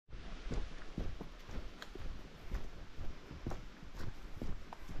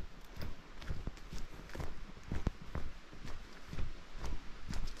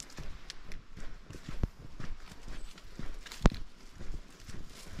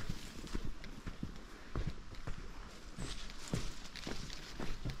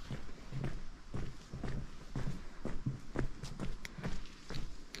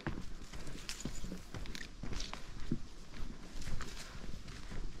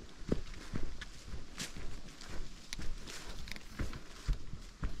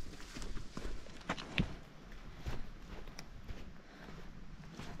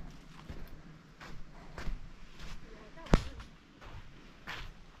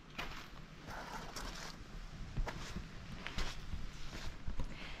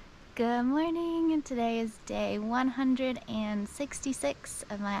Good morning, and today is day 166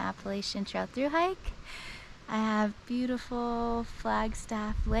 of my Appalachian Trail through hike. I have beautiful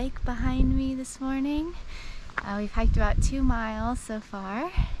Flagstaff Lake behind me this morning. We've hiked about 2 miles so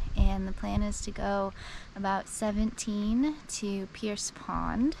far, and the plan is to go about 17 to Pierce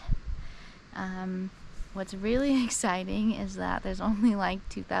Pond. What's really exciting is that there's only like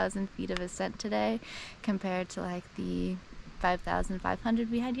 2,000 feet of ascent today compared to like the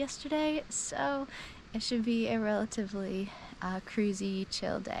 5,500 we had yesterday, so it should be a relatively cruisy,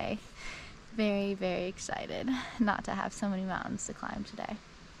 chill day. Very, very excited not to have so many mountains to climb today.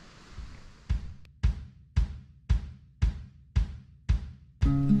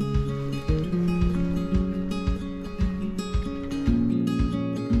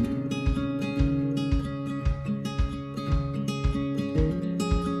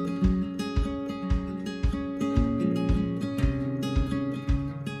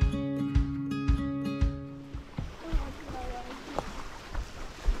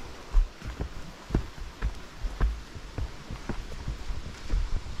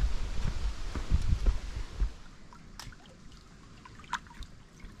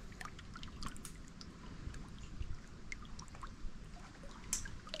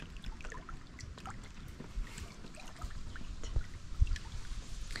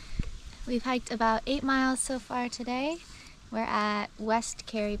 We've hiked about 8 miles so far today. We're at West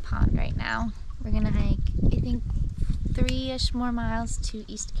Carey Pond right now. We're gonna hike, I think, 3-ish more miles to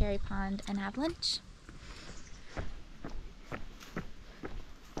East Carey Pond and have lunch.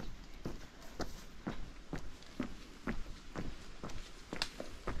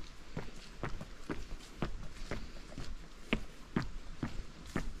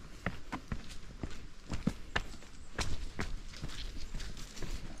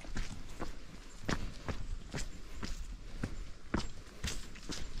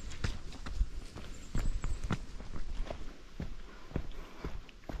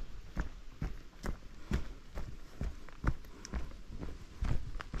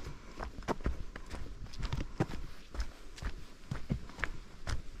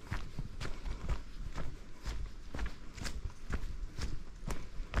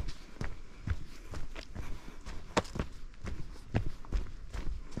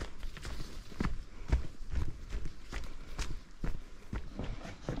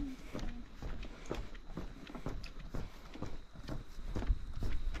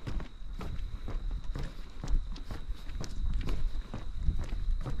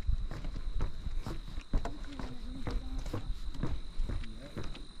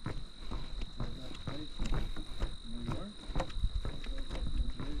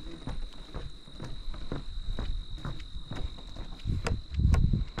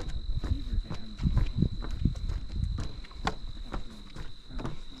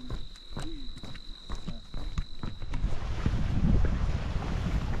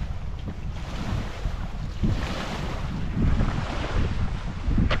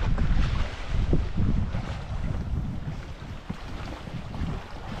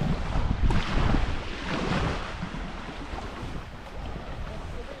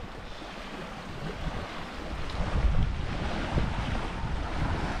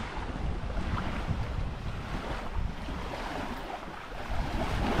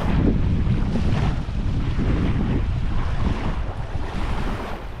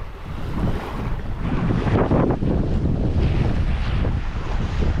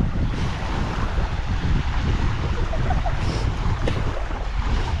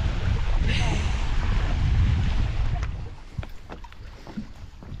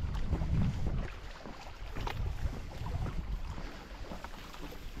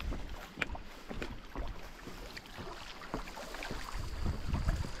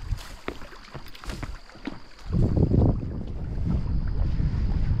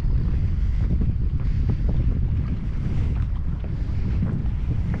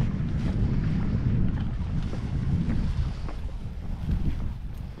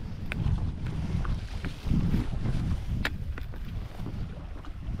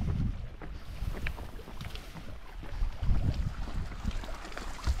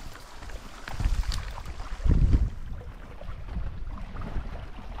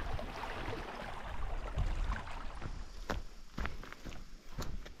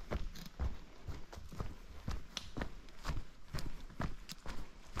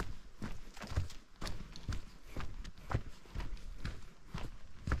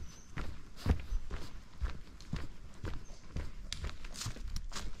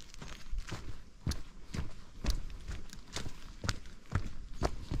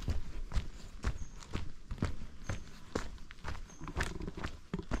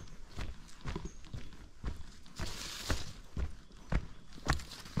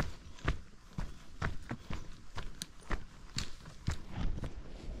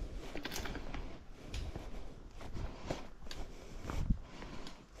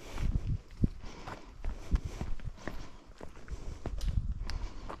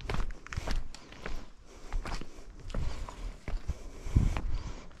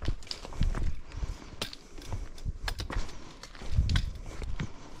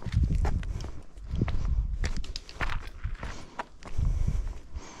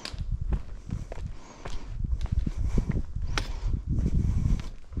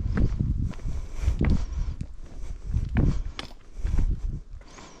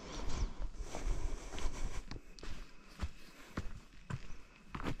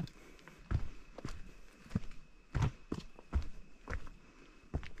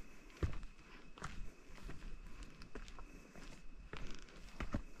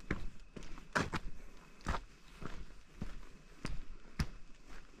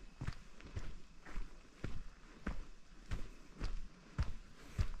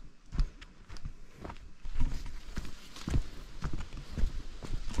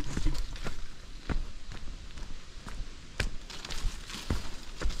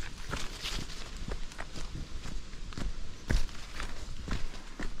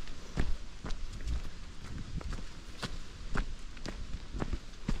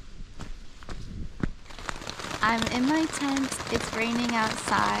 I'm in my tent. It's raining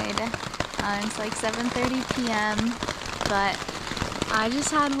outside. It's like 7:30 p.m. But I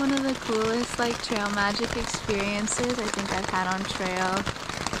just had one of the coolest like trail magic experiences I think I've had on trail,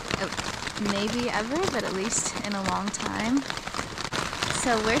 maybe ever, but at least in a long time.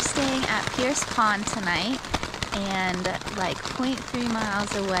 So we're staying at Pierce Pond tonight, and like 0.3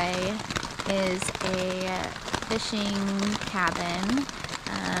 miles away is a fishing cabin,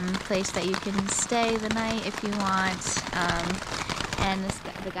 place that you can stay the night if you want. And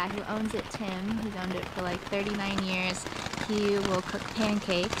the guy who owns it, Tim, he's owned it for like 39 years. He will cook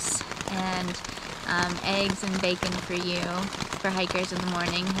pancakes and eggs and bacon for you for hikers in the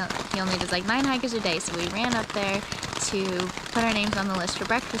morning. He only does like 9 hikers a day, so we ran up there to put our names on the list for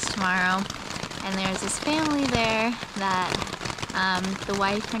breakfast tomorrow. And there's this family there that the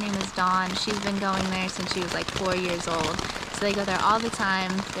wife, her name is Dawn. She's been going there since she was like 4 years old. So they go there all the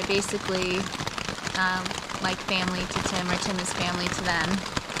time. They're basically like family to Tim, or Tim is family to them.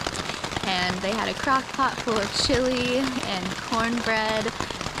 And they had a crock pot full of chili and cornbread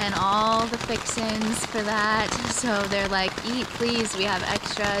and all the fixins for that. So they're like, eat please, we have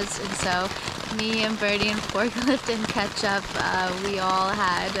extras. And so me and Birdie and Forklift and Ketchup, we all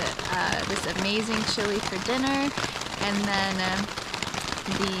had this amazing chili for dinner. And then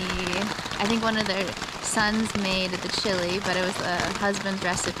I think one of their sons made the chili, but it was the husband's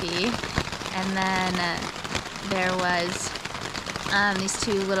recipe. And then there was these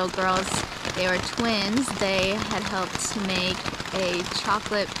 2 little girls. They were twins. They had helped make a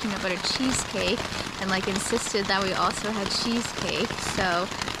chocolate peanut butter cheesecake and like insisted that we also had cheesecake. So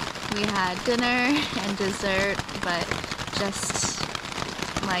we had dinner and dessert, but just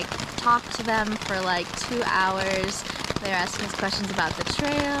like talked to them for like 2 hours. They were asking us questions about the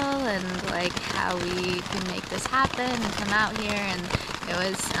trail and like how we can make this happen and come out here. And it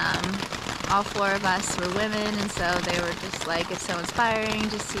was all 4 of us were women, and so they were just like, it's so inspiring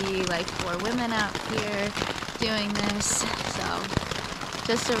to see like 4 women out here doing this. So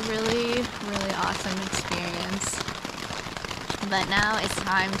just a really, really awesome experience. But now it's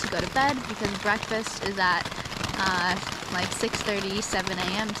time to go to bed because breakfast is at like 6:30, 7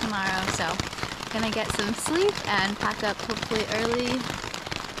 a.m. tomorrow. So gonna get some sleep and pack up hopefully early.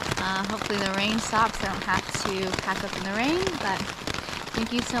 Hopefully the rain stops. I don't have to pack up in the rain, but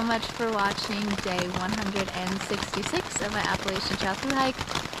thank you so much for watching day 166 of my Appalachian Trail through hike.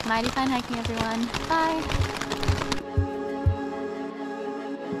 Mighty fine hiking, everyone. Bye!